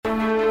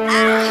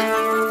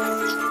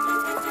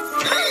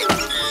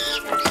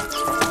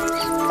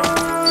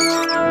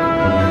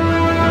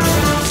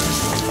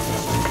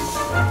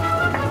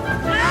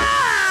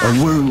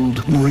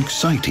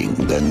exciting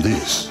than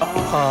this.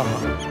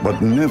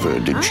 But never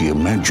did she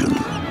imagine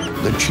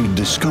that she'd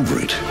discover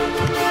it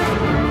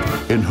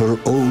in her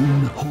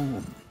own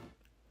home.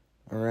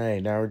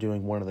 Alright, now we're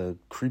doing one of the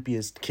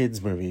creepiest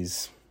kids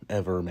movies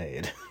ever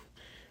made.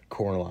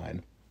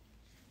 Coraline.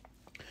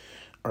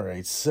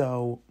 Alright,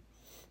 so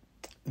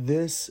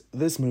this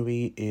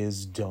movie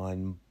is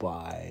done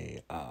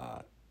by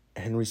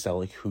Henry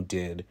Selick, who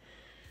did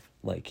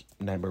like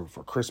Nightmare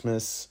Before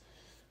Christmas,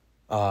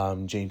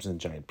 James and the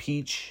Giant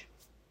Peach,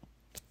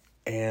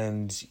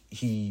 and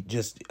he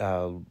just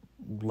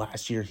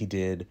last year he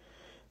did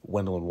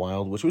Wendell and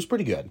Wild, which was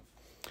pretty good.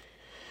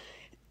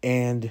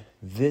 And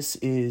this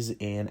is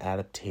an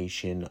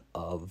adaptation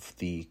of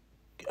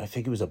I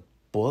think it was a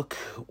book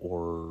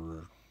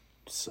or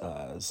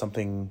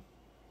something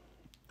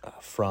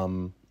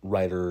from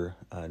writer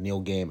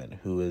Neil Gaiman,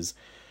 who is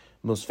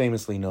most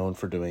famously known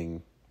for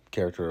doing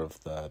character of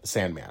the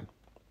Sandman,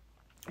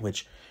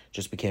 which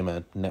just became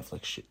a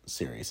Netflix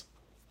series.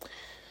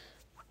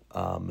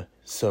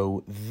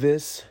 So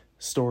this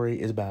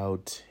story is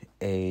about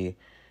a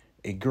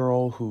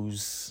girl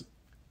who's,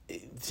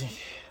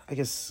 I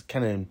guess,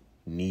 kind of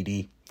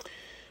needy.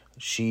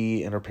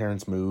 She and her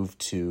parents moved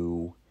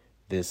to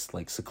this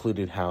like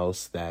secluded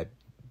house that,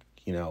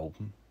 you know,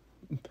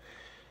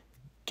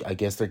 I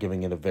guess they're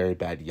giving it a very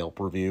bad Yelp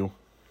review.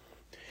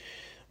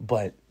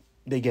 But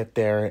they get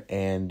there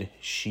and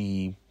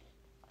she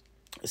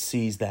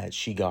sees that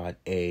she got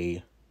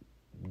a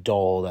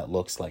doll that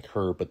looks like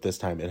her, but this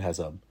time it has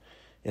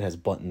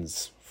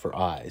buttons for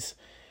eyes.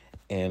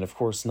 And of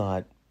course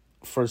not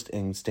first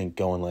instinct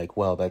going like,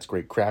 well, that's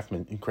great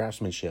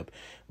craftsmanship,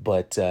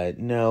 but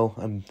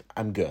no,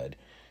 I'm good.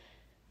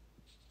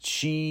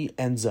 She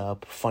ends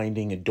up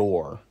finding a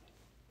door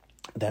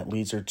that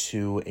leads her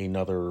to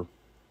another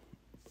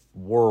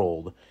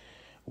world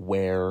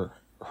where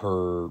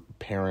her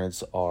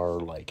parents are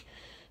like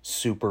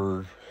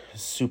super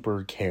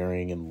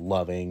caring and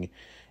loving,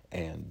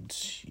 and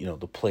you know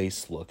the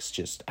place looks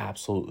just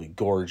absolutely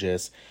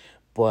gorgeous,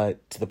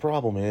 but the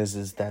problem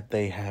is that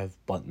they have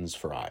buttons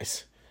for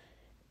eyes.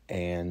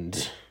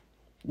 And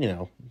you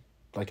know,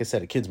 like I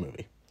said, a kids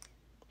movie,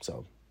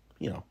 so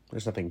you know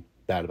there's nothing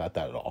bad about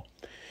that at all.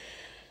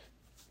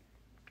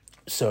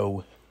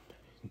 So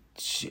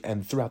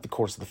and throughout the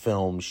course of the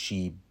film,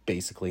 she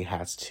basically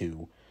has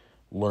to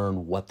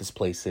learn what this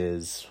place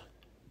is,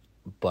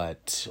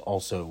 but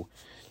also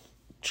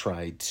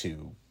try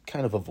to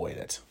kind of avoid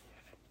it.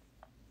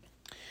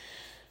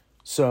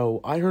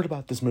 So I heard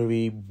about this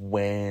movie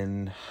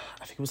when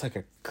I think it was like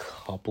a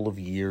couple of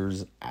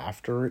years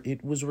after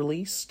it was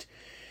released.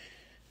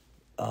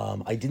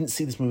 I didn't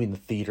see this movie in the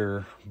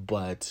theater,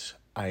 but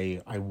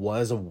I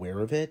was aware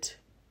of it,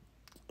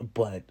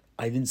 but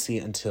I didn't see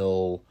it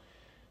until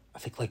I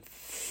think like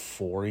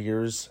 4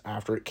 years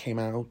after it came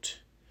out.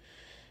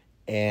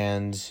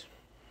 And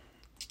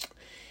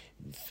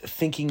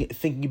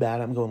thinking about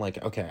it, I'm going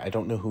like, okay, I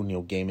don't know who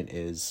Neil Gaiman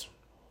is.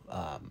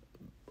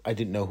 I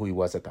didn't know who he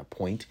was at that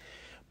point,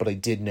 but I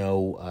did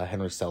know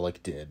Henry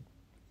Selick did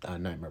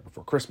Nightmare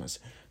Before Christmas.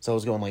 So I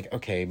was going like,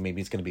 okay,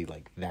 maybe it's going to be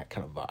like that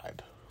kind of vibe,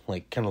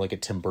 like kind of like a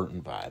Tim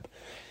Burton vibe.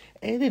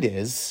 And it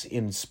is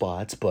in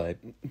spots, but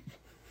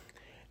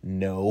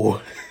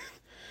no.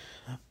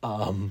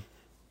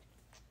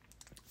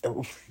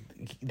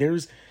 There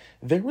was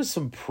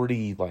some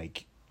pretty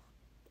like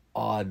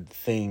odd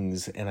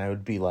things, and I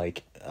would be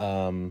like,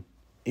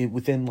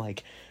 within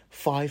like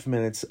 5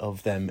 minutes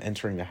of them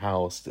entering the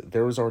house,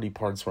 there was already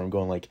parts where I'm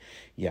going like,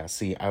 yeah,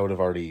 see, I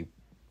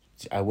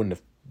wouldn't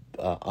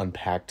have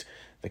unpacked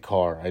the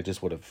car. I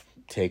just would have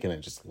taken it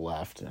and just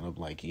left. And I'm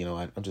like, you know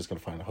what? I'm just going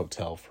to find a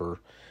hotel for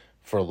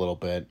a little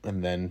bit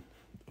and then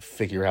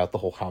figure out the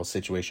whole house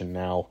situation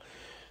now.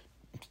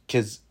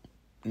 'Cause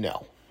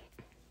no.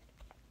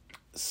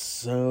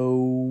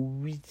 So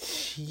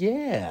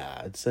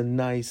yeah, it's a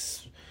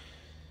nice,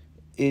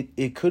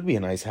 it could be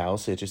a nice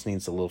house. It just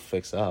needs a little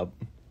fix up,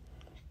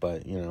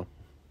 but you know,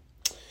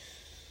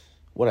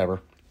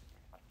 whatever.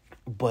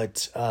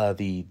 But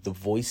the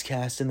voice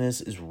cast in this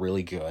is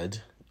really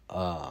good.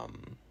 But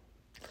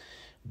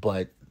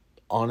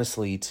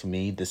honestly, to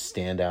me, the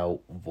standout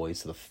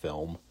voice of the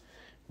film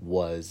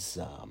was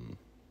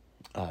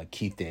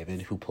Keith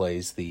David, who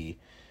voices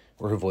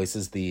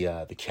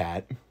the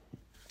cat.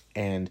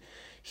 And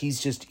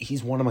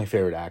he's one of my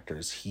favorite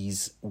actors.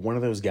 He's one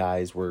of those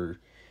guys where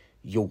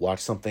you'll watch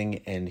something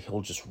and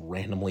he'll just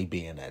randomly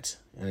be in it.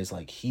 And it's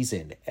like, he's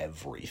in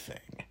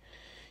everything.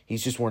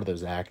 He's just one of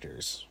those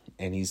actors.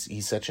 And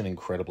he's such an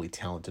incredibly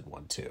talented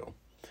one too.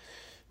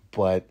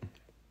 But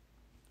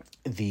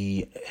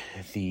the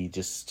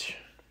just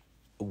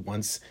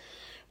once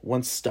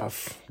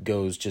stuff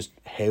goes just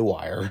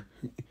haywire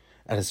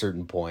at a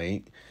certain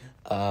point,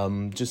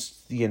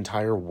 just the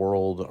entire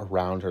world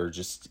around her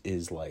just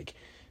is like,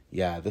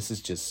 yeah, this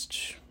is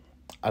just,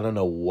 I don't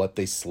know what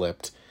they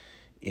slipped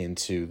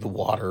into the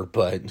water,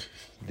 but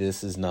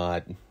this is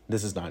not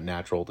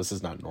natural. This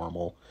is not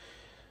normal.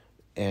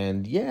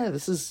 And yeah,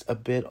 this is a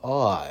bit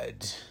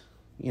odd,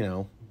 you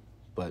know,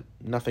 but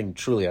nothing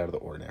truly out of the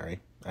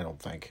ordinary, I don't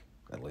think.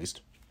 at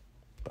least.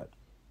 But,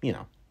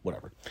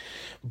 whatever.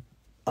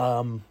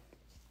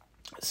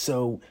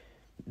 So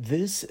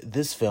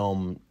this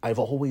film, I've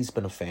always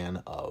been a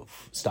fan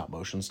of stop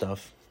motion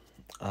stuff.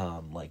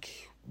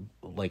 Like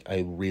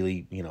I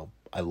really,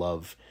 I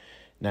love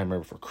Nightmare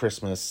Before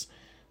Christmas.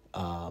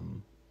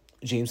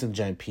 James and the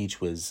Giant Peach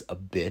was a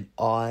bit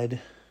odd.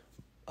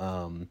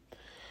 Wendell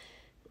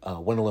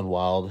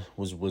Wild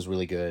was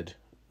really good.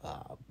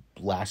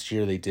 Last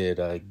year they did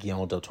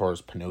Guillermo del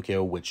Toro's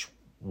Pinocchio, which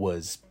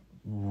was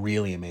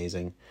really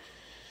amazing.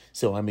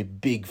 So I'm a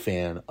big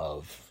fan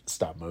of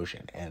stop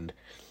motion, and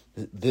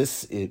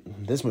this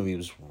movie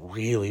was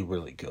really,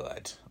 really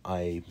good.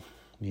 The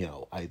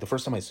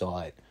first time I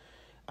saw it,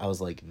 I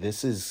was like,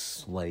 this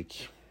is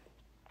like,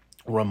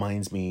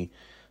 reminds me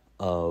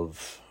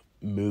of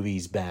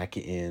movies back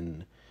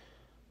in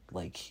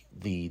like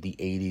the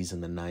 80s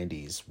and the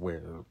 90s,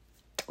 where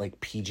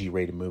like PG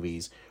rated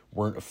movies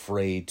weren't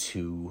afraid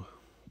to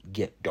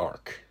get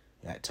dark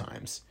at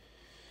times.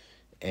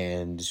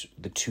 And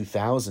the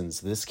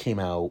 2000s, this came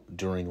out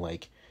during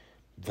like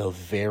the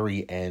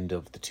very end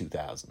of the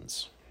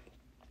 2000s,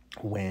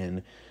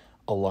 when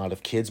a lot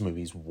of kids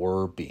movies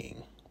were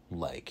being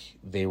like,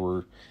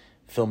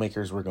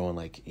 filmmakers were going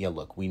like, yeah,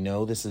 look, we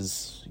know this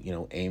is,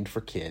 aimed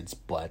for kids,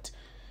 but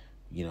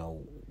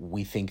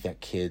we think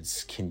that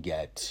kids can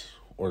get,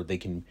 or they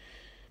can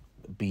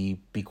be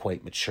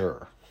quite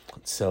mature.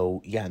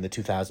 So yeah, in the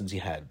 2000s you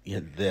had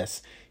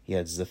this, you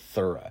had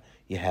Zathura,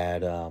 you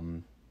had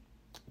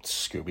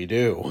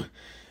Scooby-Doo,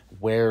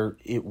 where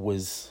it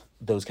was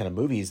those kind of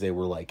movies. They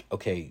were like,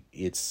 okay,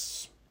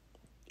 it's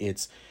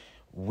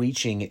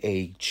reaching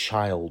a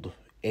child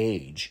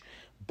age,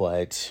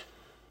 but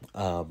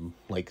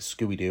like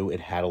Scooby-Doo, it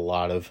had a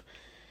lot of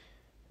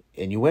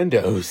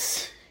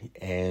innuendos,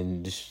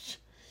 and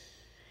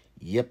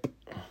yep,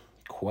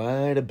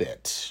 quite a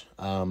bit.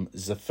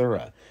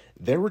 Zathura,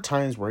 there were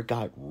times where it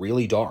got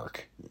really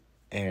dark,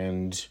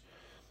 and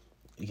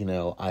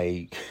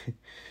I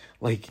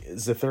like,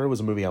 Zathura was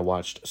a movie I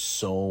watched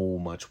so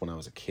much when I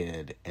was a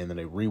kid, and then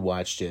I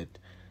rewatched it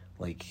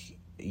like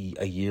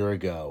a year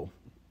ago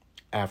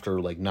after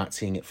like not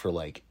seeing it for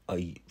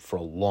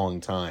a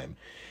long time.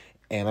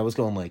 And I was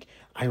going like,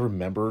 I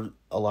remember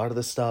a lot of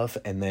this stuff,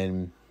 and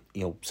then,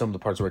 some of the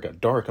parts where it got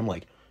dark, I'm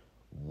like,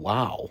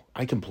 wow,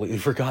 I completely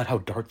forgot how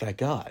dark that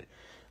got.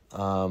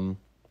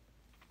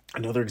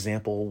 Another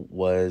example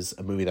was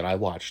a movie that I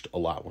watched a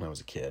lot when I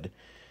was a kid,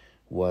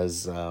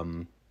 was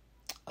A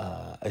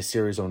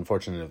Series of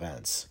Unfortunate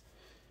Events,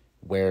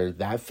 where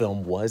that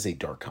film was a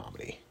dark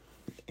comedy.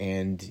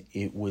 And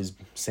it was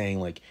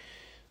saying like,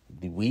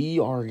 we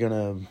are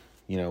gonna,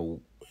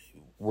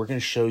 we're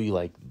gonna show you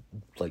like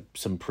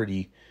some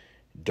pretty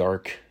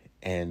dark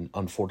and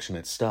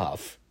unfortunate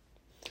stuff,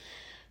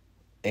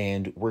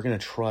 and we're gonna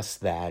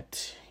trust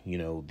that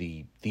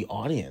the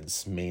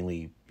audience,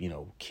 mainly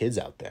kids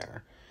out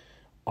there,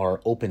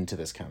 are open to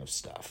this kind of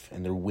stuff,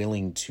 and they're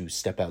willing to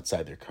step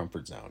outside their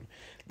comfort zone.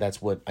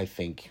 That's what I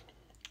think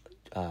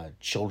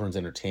children's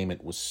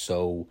entertainment was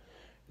so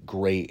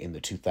great in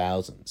the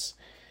 2000s,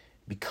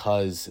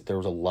 because there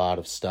was a lot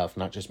of stuff,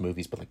 not just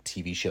movies, but like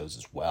TV shows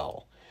as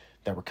well,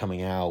 that were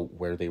coming out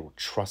where they were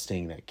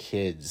trusting that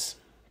kids,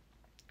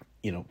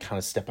 kind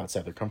of step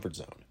outside their comfort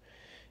zone.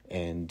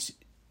 And,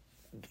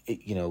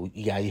 you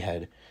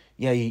had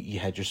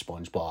your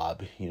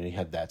SpongeBob, you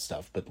had that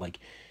stuff, but like,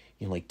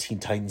 like Teen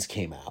Titans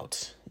came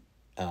out.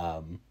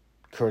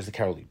 Courage the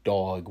Cowardly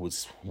Dog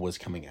was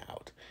coming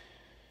out.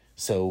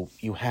 So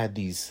you had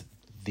these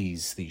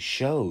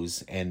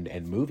shows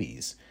and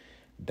movies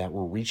that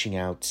were reaching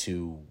out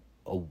to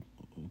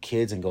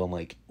kids and going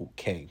like,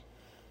 okay,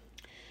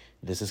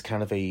 this is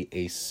kind of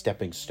a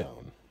stepping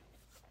stone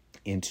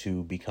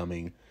into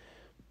becoming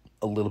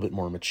a little bit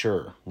more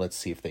mature. Let's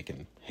see if they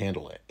can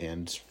handle it.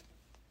 And,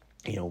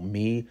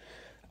 me,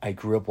 I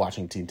grew up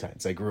watching Teen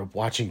Titans. I grew up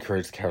watching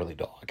Courage the Cowardly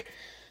Dog.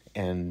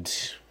 And,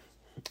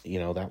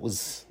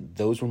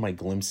 those were my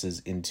glimpses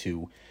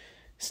into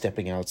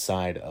stepping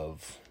outside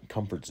of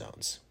comfort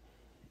zones.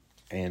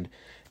 And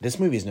this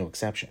movie is no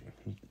exception.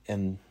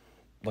 And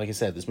like I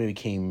said, this movie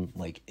came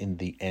like in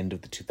the end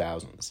of the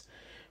 2000s,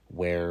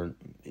 where,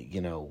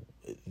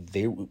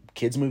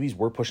 kids movies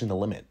were pushing the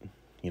limit.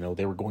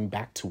 They were going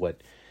back to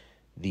what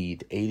the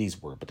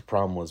 80s were, but the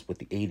problem was with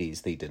the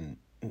 80s, they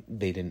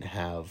didn't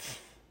have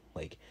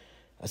like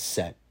a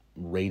set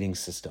rating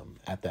system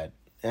at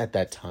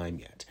that time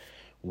yet,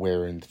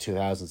 where in the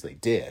 2000s they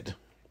did.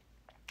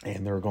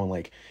 And they were going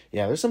like,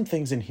 yeah, there's some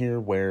things in here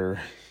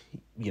where,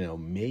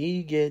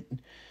 may get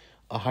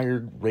a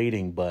higher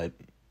rating, but,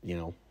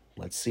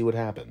 let's see what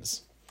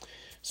happens.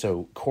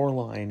 So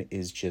Coraline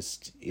is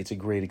it's a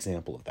great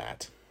example of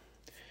that.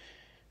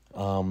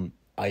 To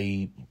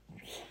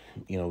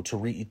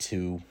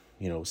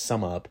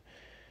sum up,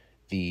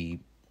 the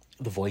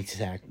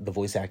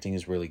voice acting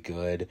is really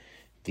good.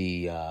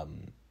 The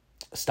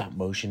stop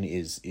motion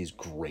is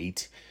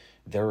great.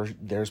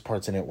 There's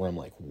parts in it where I'm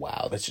like,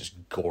 wow, that's just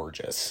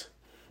gorgeous.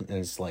 And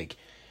it's like,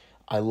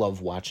 I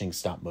love watching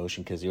stop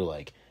motion, because you're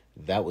like,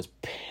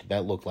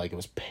 that looked like it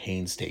was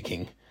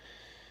painstaking.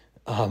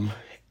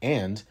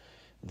 And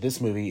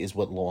this movie is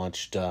what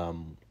launched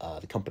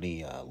the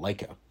company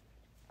Leica,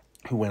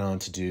 who went on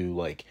to do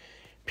like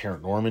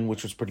Paranorman,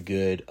 which was pretty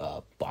good,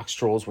 Box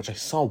Trolls, which I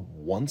saw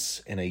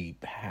once and I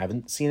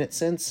haven't seen it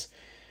since,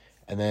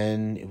 and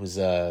then it was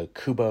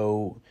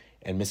Kubo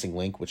and Missing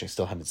Link, which I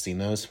still haven't seen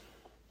those.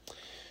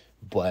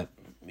 But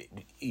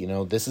you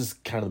know, this is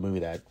kind of the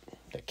movie that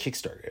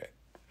kickstarted it,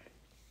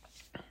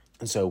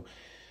 and so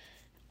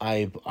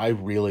I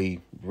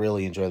really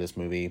enjoy this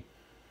movie.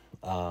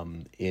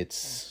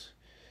 It's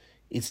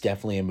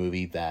definitely a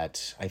movie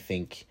that I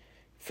think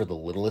for the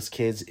littlest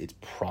kids, it's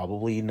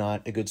probably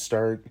not a good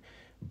start,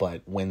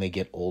 but when they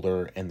get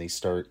older and they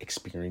start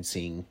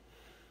experiencing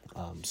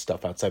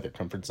stuff outside their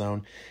comfort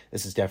zone,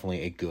 this is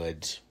definitely a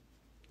good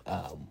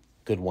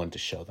one to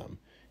show them.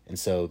 And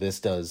so this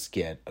does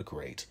get a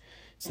grade.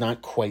 It's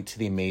not quite to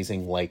the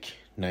amazing like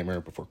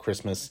Nightmare Before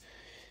Christmas,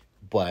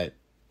 but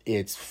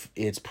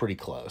it's pretty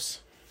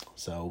close.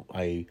 So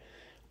I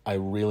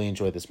really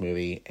enjoyed this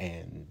movie,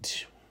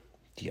 and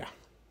yeah,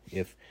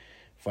 if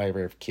I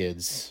ever have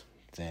kids,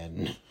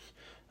 then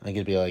I'm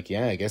gonna be like,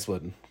 yeah, guess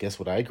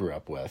what I grew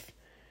up with,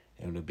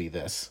 and it would be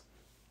this.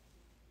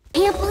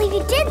 Can't believe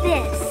you did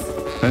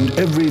this. And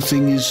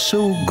everything is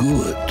so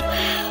good.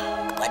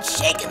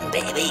 What's shaking,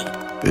 baby?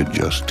 It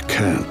just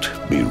can't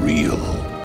be real.